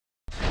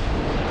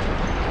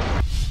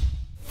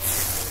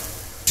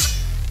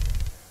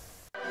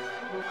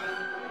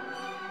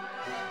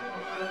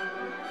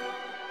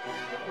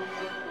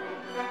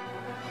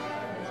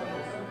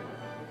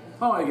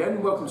Hi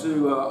again, welcome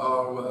to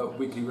our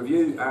weekly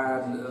review,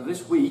 and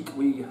this week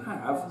we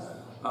have,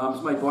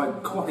 it's made by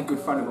quite a good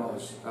friend of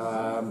ours.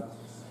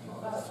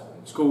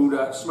 It's called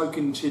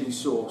Smokin Chilli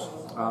Sauce.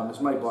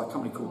 It's made by a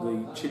company called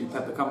the Chili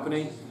Pepper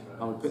Company.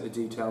 We'll put the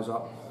details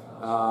up.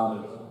 We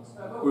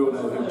all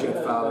know who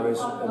Jed Fowler is,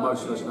 or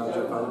most of us know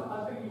Jed Fowler.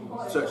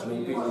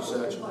 Certainly, do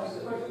research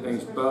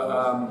things,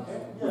 but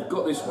we've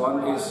got this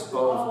one. It's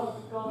of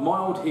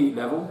mild heat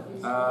level.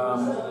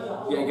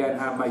 Yet again,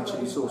 handmade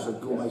chili sauce, so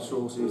gourmet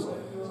sauces.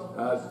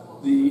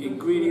 The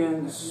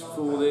ingredients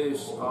for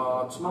this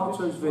are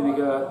tomatoes,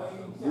 vinegar,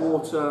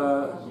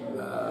 water,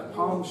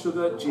 palm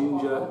sugar,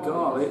 ginger,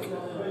 garlic,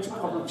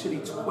 chipotle chili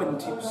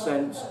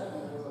 20%,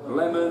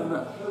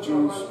 lemon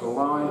juice,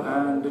 lime,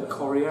 and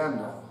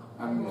coriander.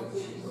 And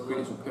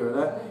ingredients will appear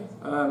there.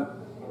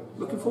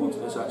 Looking forward to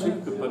this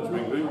actually. Good bunch of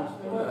ingredients.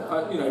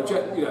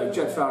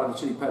 Jed Fowler and the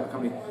Chili Pepper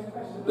Company,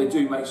 they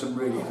do make some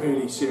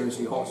really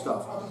seriously hot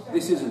stuff.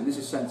 This isn't. This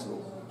is sensible.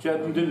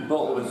 Jed, you didn't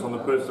bottle this on the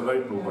 1st of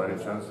April by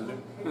any chance, did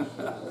you?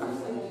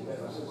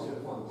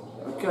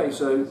 Okay,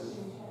 so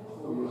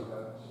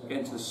get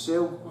into the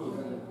seal.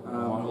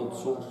 Mild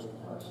sauce.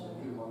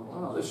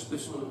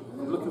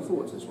 I'm looking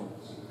forward to this one.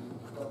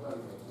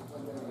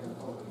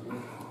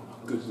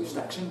 Good wrist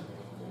action.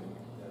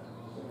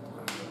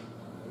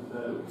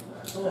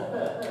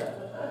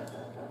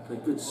 Okay,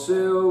 good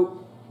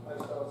seal.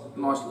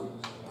 Nice little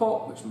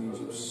pot, which means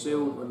it's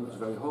sealed when it's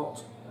very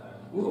hot.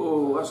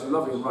 Whoa, that's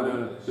lovely and runny.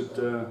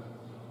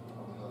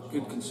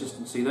 Good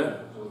consistency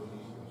there.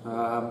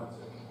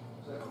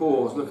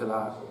 Pause, look at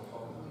that.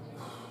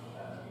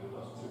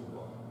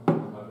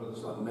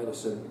 It's like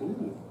medicine.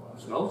 Ooh,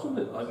 smells a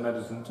bit like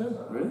medicine too.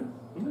 Really?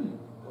 Mm.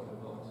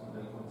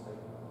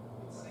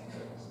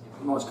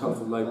 Nice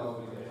colourful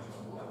label.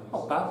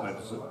 Not bad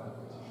medicine.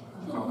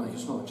 Oh, no, you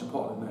smell the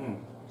chipotle in there.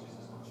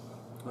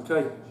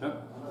 Okay, Yeah.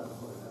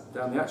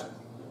 down the action.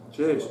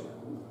 Cheers.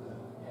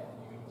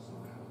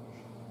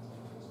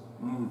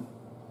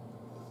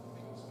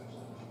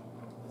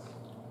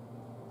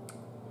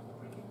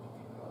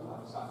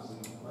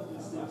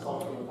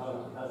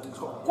 It's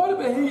got quite a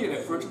bit of heat in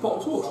it for a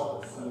chipotle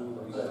sauce.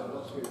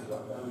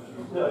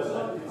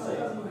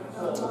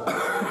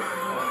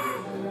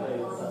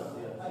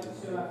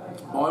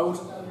 Mild.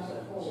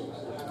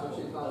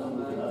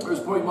 It was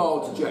pretty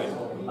mild to Jed.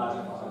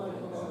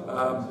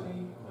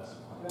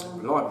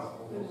 Lime.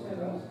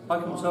 I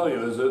can tell you,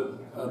 as a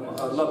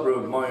lover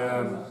of my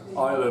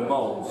Isla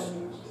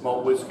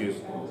malt whiskies,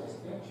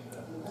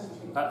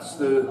 that's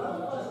the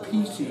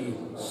peaty,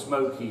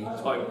 smoky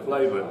type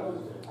flavour.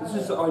 This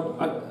is, I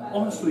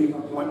honestly,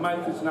 my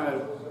mouth is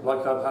now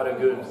like I've had a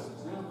good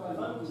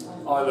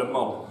Isla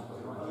malt,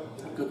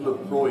 a good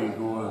LaCroix,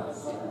 or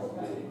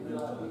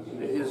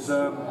it is.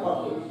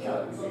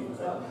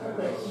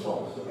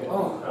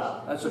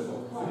 Oh, that's an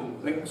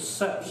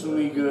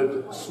exceptionally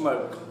good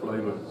smoke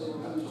flavour.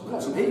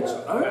 Got some heat,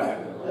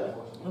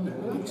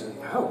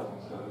 How?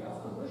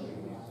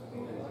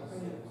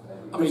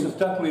 I mean, it's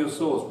definitely a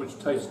sauce which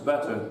tastes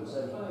better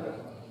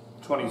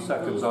 20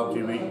 seconds after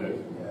you've eaten it.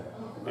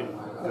 It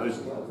goes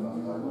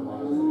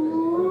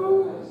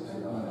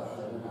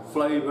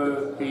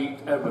flavour, heat,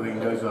 everything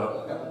goes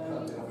up.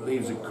 It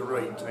leaves a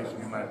great taste in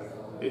your mouth.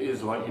 It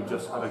is like you've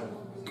just had a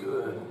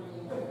good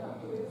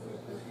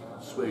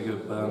swig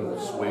of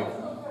swig.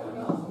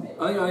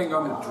 I think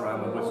I'm in.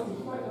 Dram of whiskey.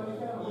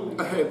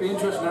 It'd be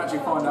interesting to actually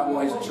find out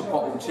why his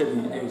chipotle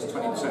chili is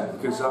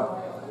 20%, because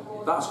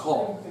that's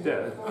hot.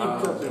 Yeah. I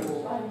don't think.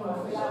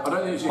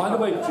 By the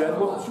way, Jed,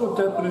 what's your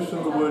definition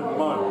of the word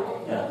mild?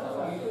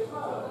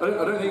 I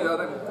don't think.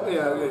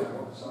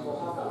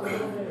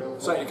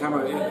 Say to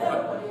camera.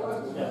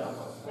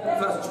 If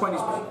that's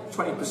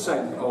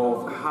 20%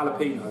 of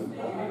jalapeno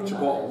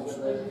chipotles,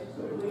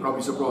 I'll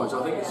be surprised. I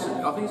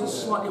think it's a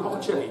slightly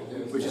hot chili,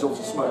 which is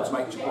also smoked to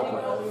make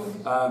chipotle.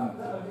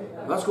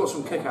 That's got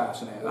some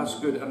kick-ass in it. That's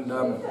good, and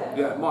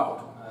yeah,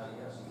 mild.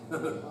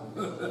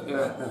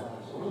 Yeah.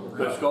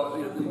 But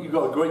you've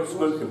got a great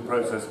smoking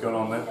process going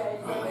on there.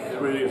 It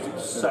really is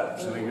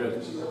exceptionally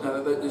good.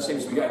 It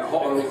seems to be getting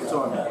hotter all the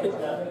time.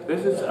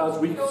 This is, as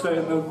we say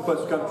in the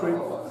West Country,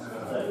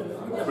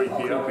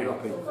 creepy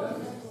uppy.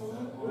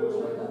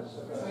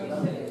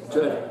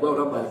 Jed, well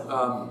done, mate.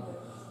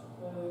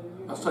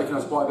 That's taken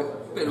us by a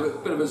bit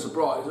of a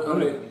surprise. I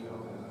mean,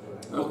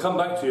 We'll come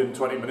back to you in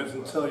 20 minutes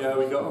and tell you how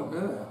we got on.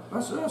 yeah,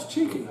 that's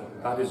cheeky.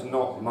 That is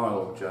not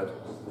mild, Jed.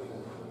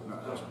 No,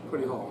 that's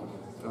pretty hot.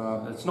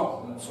 It's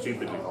not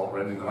stupidly hot or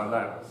anything like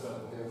that.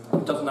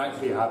 It doesn't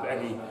actually have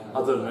any,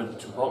 other than a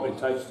chipotle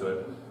taste to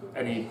it,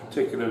 any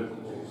particular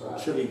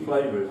chili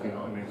flavour, if you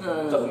know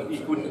what I mean.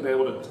 You wouldn't be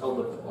able to tell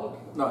the difference.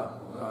 No,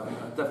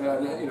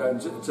 definitely.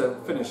 To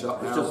finish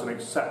up, it's just an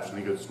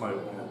exceptionally good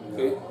smoke.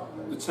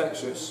 The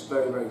texture is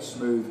very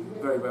smooth,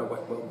 very well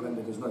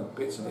blended. There's no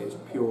bits in it. It's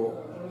pure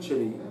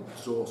chili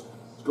sauce.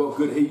 It's got a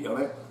good heat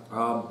on it.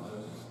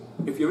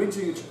 If you're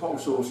into your chipotle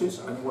sauces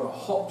and you want a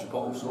hot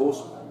chipotle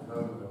sauce,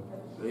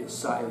 it's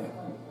sat in it.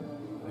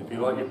 If you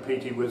like your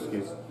peaty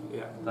whiskies,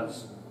 yeah,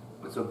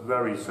 it's a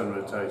very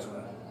similar taste.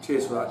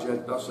 Cheers for that,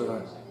 Jed. That's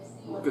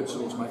Good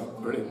sauce, mate.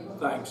 Brilliant.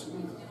 Thanks.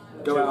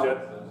 Cheers,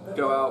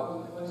 Go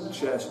out,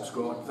 share,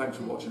 subscribe. Thanks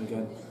for watching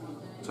again.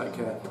 Take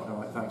care. All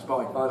right, thanks.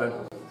 Bye. Bye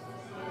then.